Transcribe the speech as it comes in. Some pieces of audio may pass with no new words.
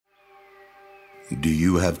Do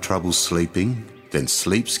you have trouble sleeping? Then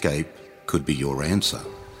Sleepscape could be your answer.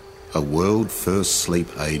 A world-first sleep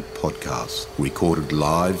aid podcast, recorded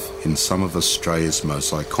live in some of Australia's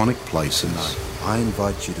most iconic places. I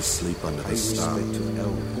invite you to sleep under the stars.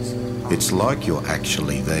 It's like you're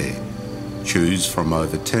actually there. Choose from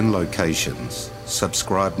over 10 locations.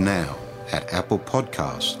 Subscribe now at Apple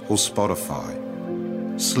Podcasts or Spotify.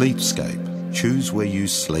 Sleepscape. Choose where you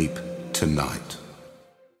sleep tonight.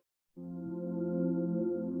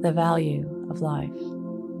 The value of life.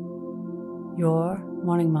 Your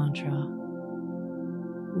morning mantra.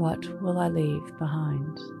 What will I leave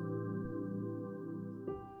behind?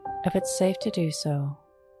 If it's safe to do so,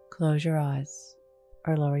 close your eyes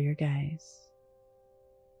or lower your gaze.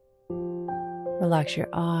 Relax your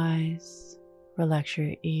eyes, relax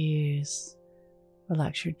your ears,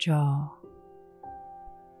 relax your jaw.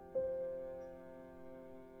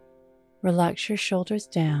 Relax your shoulders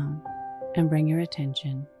down and bring your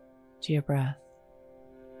attention to your breath.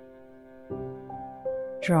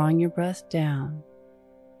 Drawing your breath down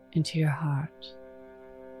into your heart.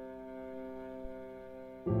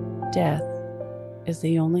 Death is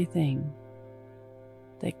the only thing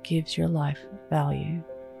that gives your life value.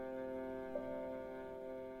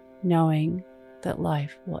 Knowing that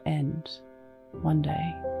life will end one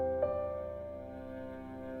day.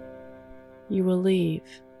 You will leave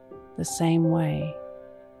the same way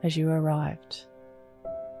as you arrived.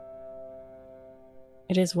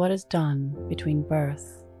 It is what is done between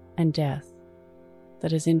birth and death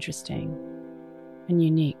that is interesting and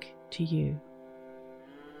unique to you.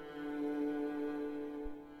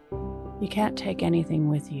 You can't take anything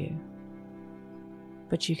with you,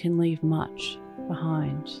 but you can leave much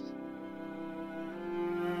behind.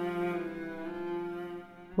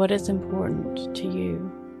 What is important to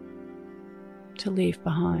you to leave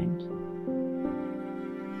behind?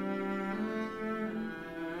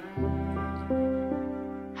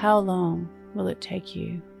 How long will it take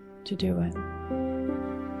you to do it?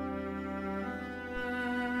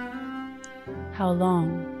 How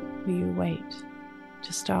long will you wait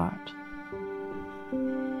to start?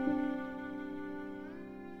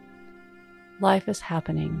 Life is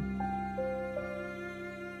happening.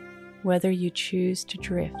 Whether you choose to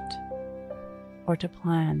drift or to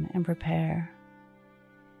plan and prepare,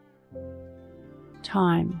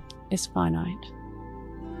 time is finite.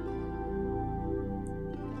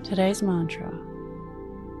 Today's mantra,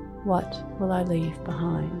 what will I leave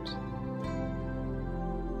behind?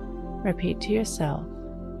 Repeat to yourself,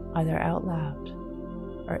 either out loud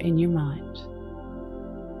or in your mind,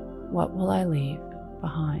 what will I leave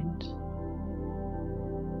behind?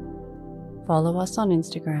 Follow us on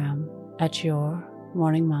Instagram at Your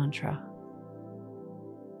Morning Mantra.